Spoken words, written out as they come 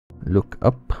Look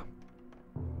up.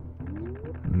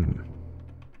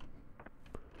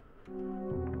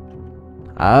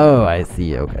 Oh, I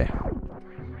see. Okay.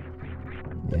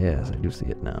 Yes, I do see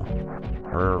it now.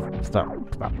 Stop.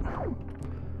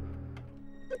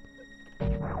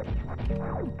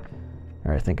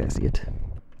 Alright, I think I see it.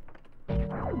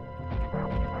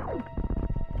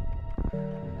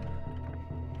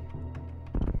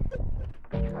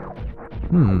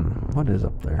 What is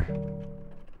up there?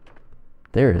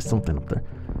 There is something up there.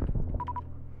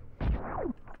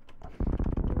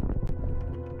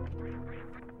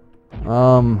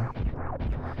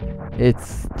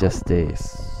 It's just a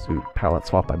suit palette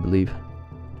swap, I believe.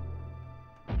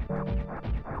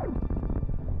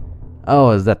 Oh,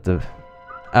 is that the...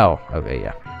 Oh, okay,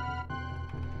 yeah.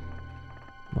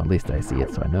 Well, at least I see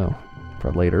it, so I know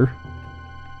for later.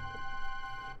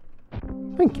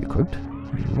 Thank you, Cooked.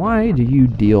 Why do you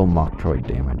deal mock droid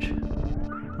damage?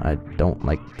 I don't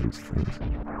like those things.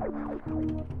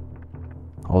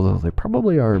 Although they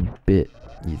probably are a bit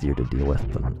easier to deal with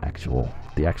than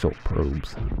the actual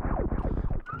probes.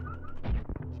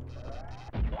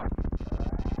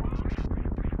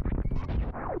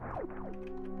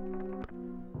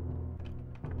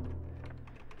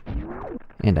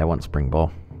 And I want Spring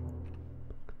Ball.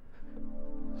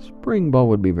 Spring Ball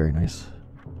would be very nice.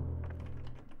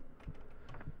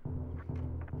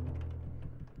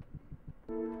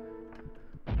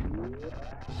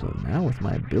 So now with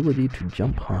my ability to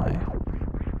jump high,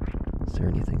 is there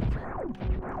anything over here?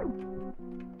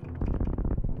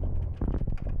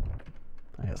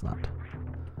 I guess not.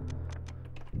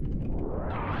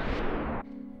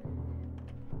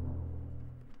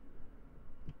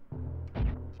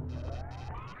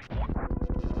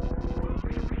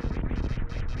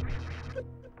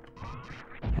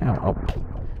 Ow, oh.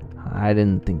 I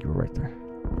didn't think you were right there.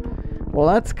 Well,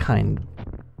 that's kind...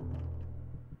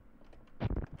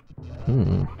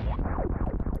 Hmm.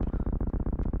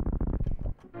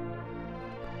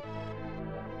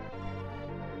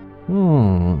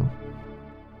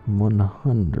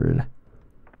 100.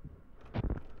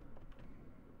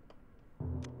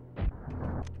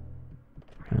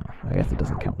 Oh, I guess it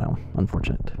doesn't count now.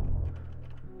 Unfortunate.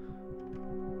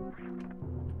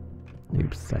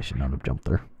 Oops, I should not have jumped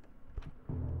there.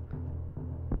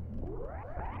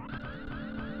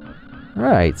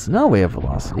 Alright, so now we have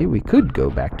velocity. We could go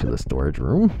back to the storage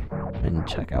room and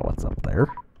check out what's up there.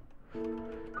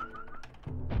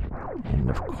 And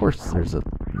of course there's a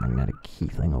magnetic key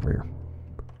thing over here.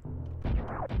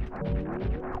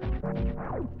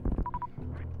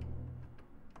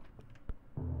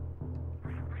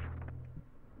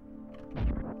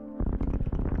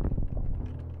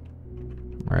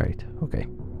 Alright, okay.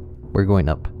 We're going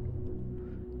up.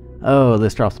 Oh,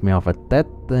 this drops me off at that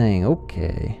thing.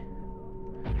 Okay.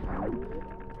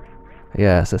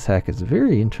 Yes, this hack is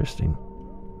very interesting.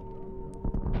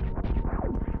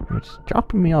 Which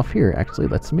dropping me off here actually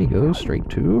lets me go straight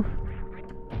to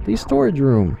the storage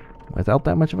room without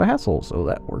that much of a hassle, so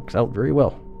that works out very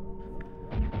well.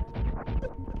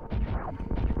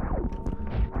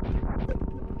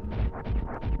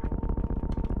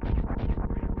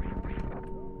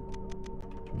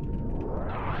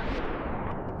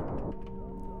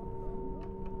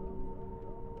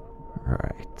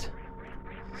 Alright.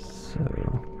 So,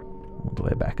 all the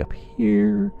way back up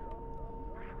here.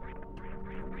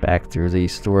 Back through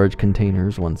these storage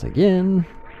containers once again,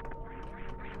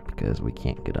 because we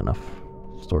can't get enough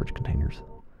storage containers.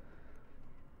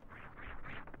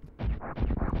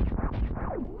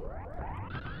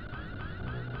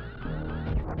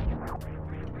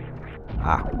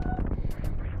 Ah.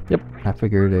 Yep, I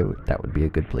figured that would be a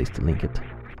good place to link it.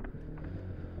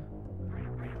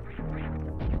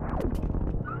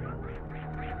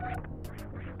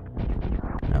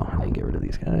 No, I didn't get rid of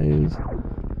these guys.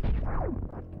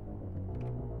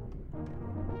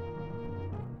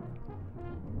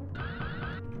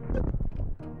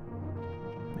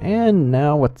 And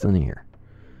now what's in here?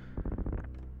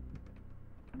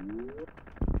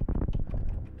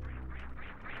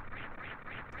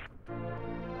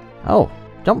 Oh,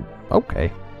 jump.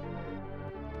 Okay.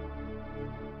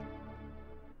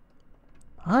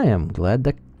 I am glad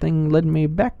that thing led me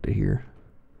back to here,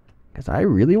 because I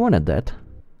really wanted that.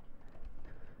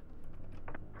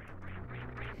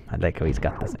 I like how he's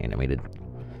got this animated.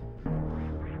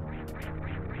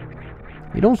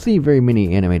 You don't see very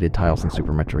many animated tiles in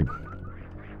Super Metroid.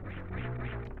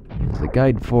 There's a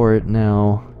guide for it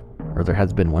now, or there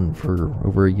has been one for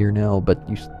over a year now, but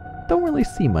you don't really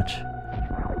see much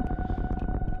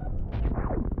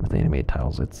with animated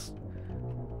tiles.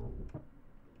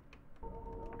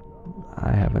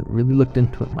 I haven't really looked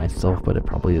into it myself, but it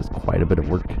probably is quite a bit of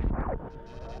work.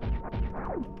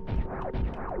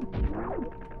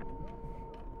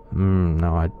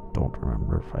 No, I don't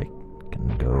remember if I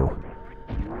can go,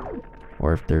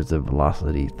 or if there's a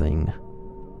velocity thing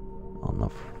on the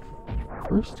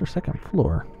first or second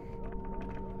floor.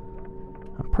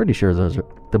 I'm pretty sure those are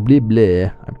the blah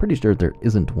blah. I'm pretty sure there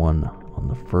isn't one on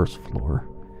the first floor,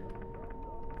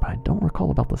 but I don't recall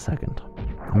about the second.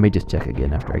 I may just check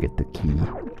again after I get the key.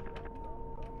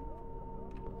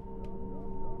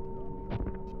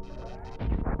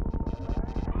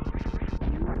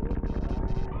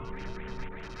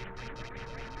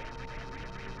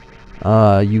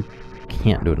 You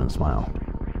can't do it in Smile.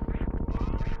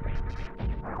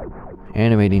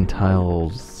 Animating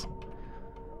tiles.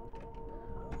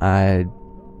 I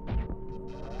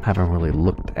haven't really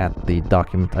looked at the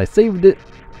document. I saved it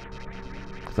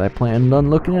because I planned on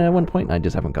looking at it at one point and I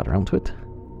just haven't got around to it.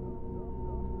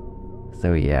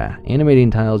 So yeah,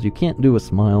 animating tiles you can't do with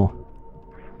Smile.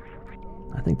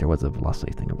 I think there was a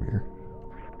velocity thing over here.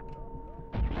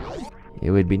 It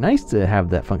would be nice to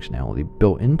have that functionality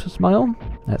built into Smile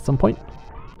at some point,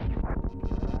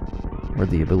 or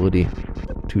the ability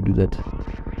to do that.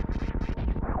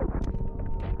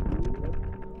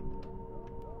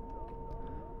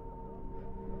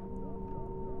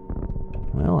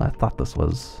 Well, I thought this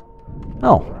was...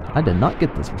 Oh, I did not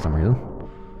get this for some reason.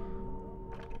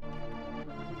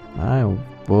 I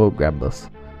will grab this.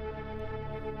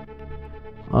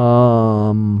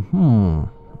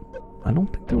 I don't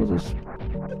think there was a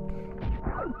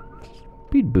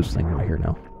speed boost thing over here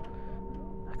now.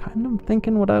 I kind of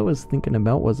thinking what I was thinking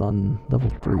about was on level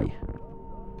 3.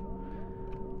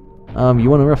 You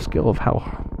want a rough scale of how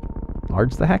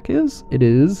large the hack is? It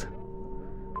is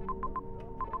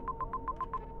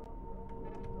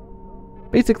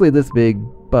basically this big,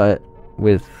 but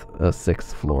with a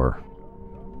 6th floor.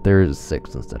 There's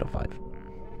 6 instead of 5.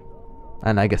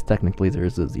 And I guess technically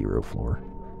there's a 0 floor.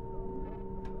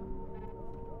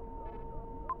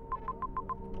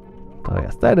 So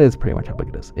yes, that is pretty much how big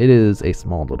it is. It is a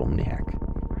small little mini hack.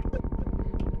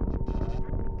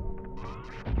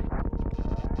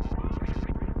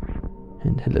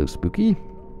 And hello, Spooky.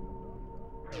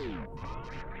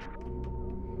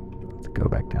 Let's go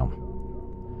back down.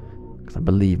 Because I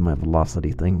believe my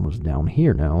velocity thing was down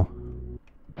here now.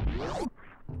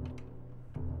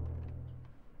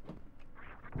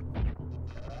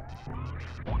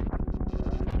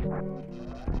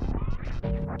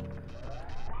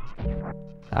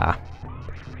 Ah.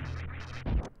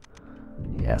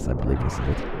 Yes, I believe this is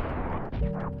it.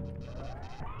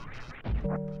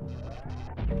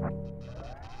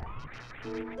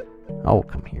 Oh,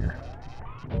 come here.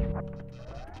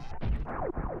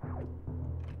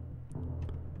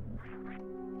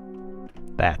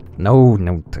 That. No.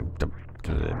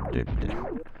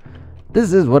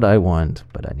 This is what I want,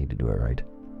 but I need to do it right.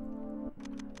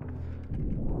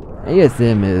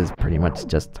 ASM is pretty much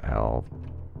just how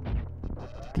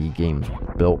the game's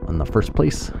built in the first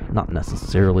place. Not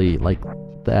necessarily like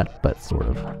that, but sort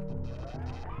of.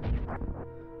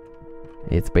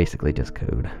 It's basically just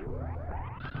code.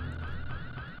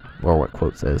 Or what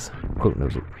Quote says. Quote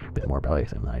knows a bit more about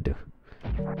ASM than I do.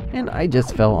 And I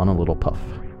just fell on a little puff,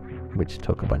 which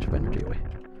took a bunch of energy away.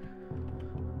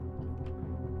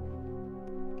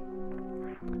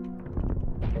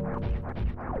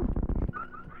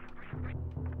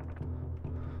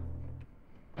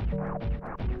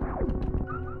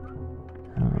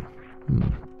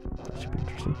 That should be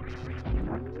interesting.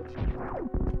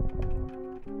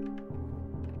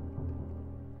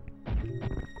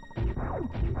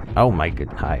 Oh my good.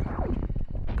 Hi.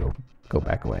 Go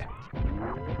back away.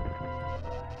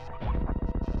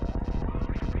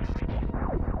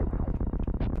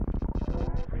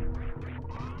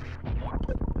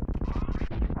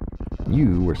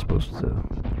 You were supposed to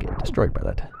get destroyed by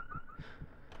that.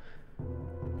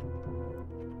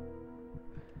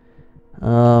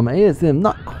 ASM,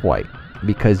 not quite,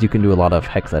 because you can do a lot of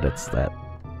hex edits that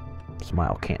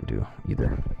Smile can't do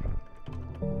either.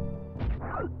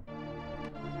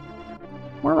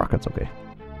 More rockets, okay.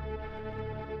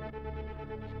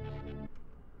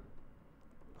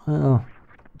 Well,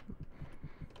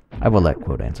 I will let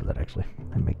Quote answer that actually.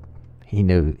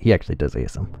 He actually does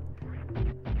ASM.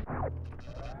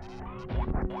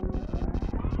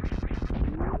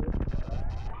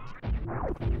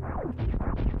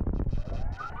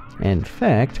 In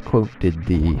fact, Quote did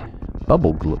the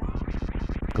bubble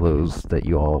glows that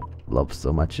you all love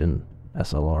so much in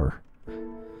SLR.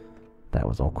 That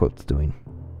was all Quote's doing.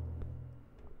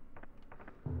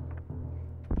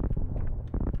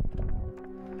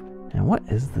 And what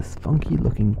is this funky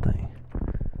looking thing?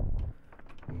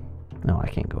 No, I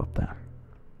can't go up there.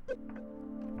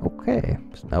 Okay.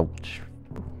 Ouch.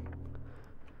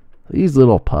 These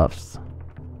little puffs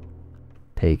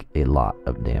take a lot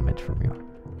of damage from you.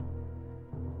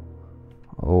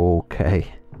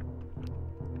 Okay.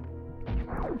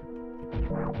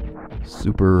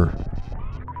 Super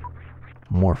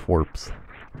Morphwarps.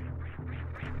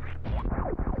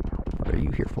 What are you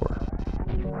here for?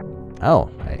 Oh,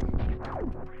 hey.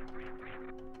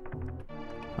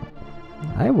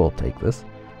 I will take this.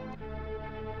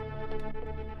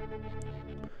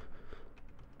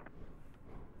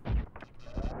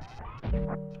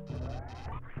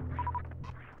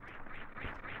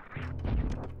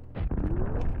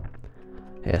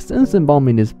 Yes, instant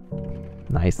bombing is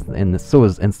nice, and so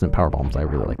is instant power bombs. I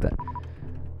really like that.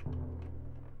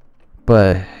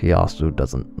 But he also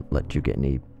doesn't let you get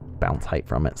any bounce height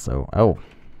from it, so oh.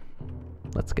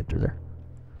 Let's get through there.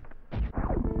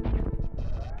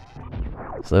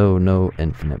 So no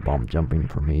infinite bomb jumping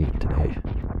for me today.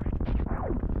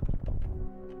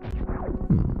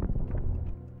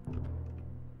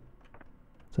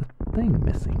 There's a thing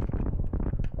missing.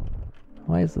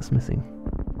 Why is this missing?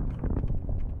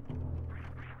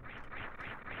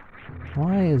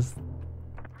 Why is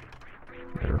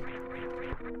there?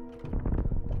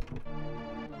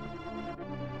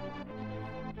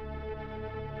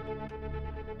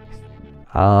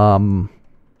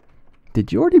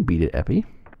 Did you already beat it, Epi?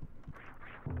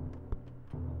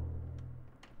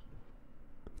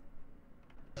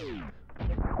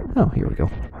 Oh, here we go.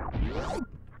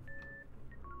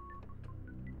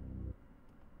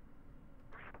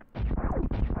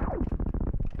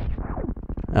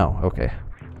 Oh, okay.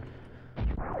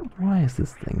 Why is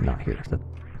this thing not here?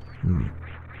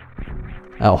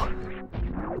 Oh.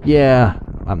 Yeah,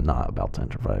 I'm not about to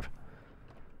enter 5.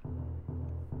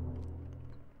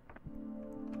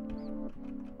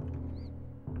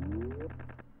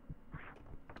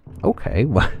 Okay,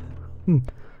 well,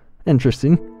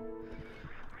 interesting.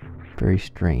 Very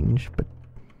strange, but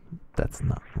that's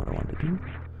not what I want to do.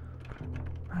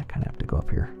 I kind of have to go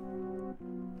up here.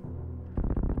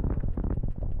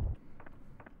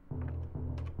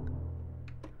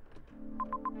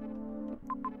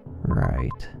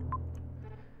 Right.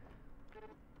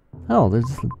 Oh,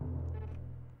 there's...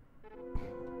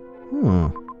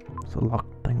 There's a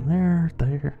locked thing there,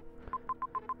 there.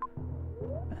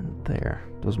 And there.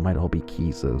 Those might all be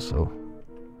keys though, so...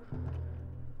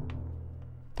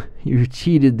 You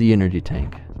cheated the energy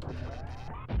tank.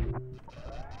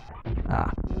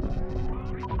 Ah.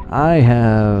 I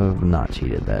have not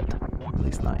cheated that. At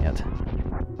least not yet.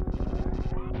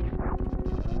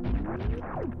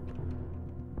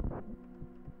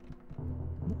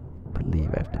 I believe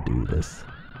I have to do this.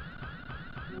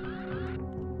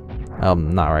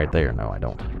 Not right there. No, I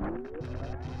don't.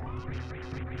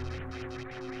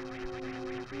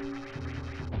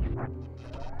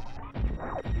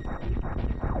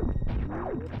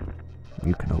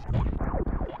 You can open it.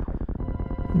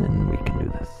 And then we can do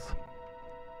this.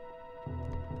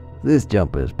 This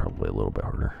jump is probably a little bit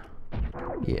harder.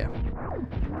 Yeah.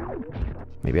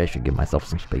 Maybe I should give myself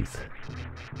some space.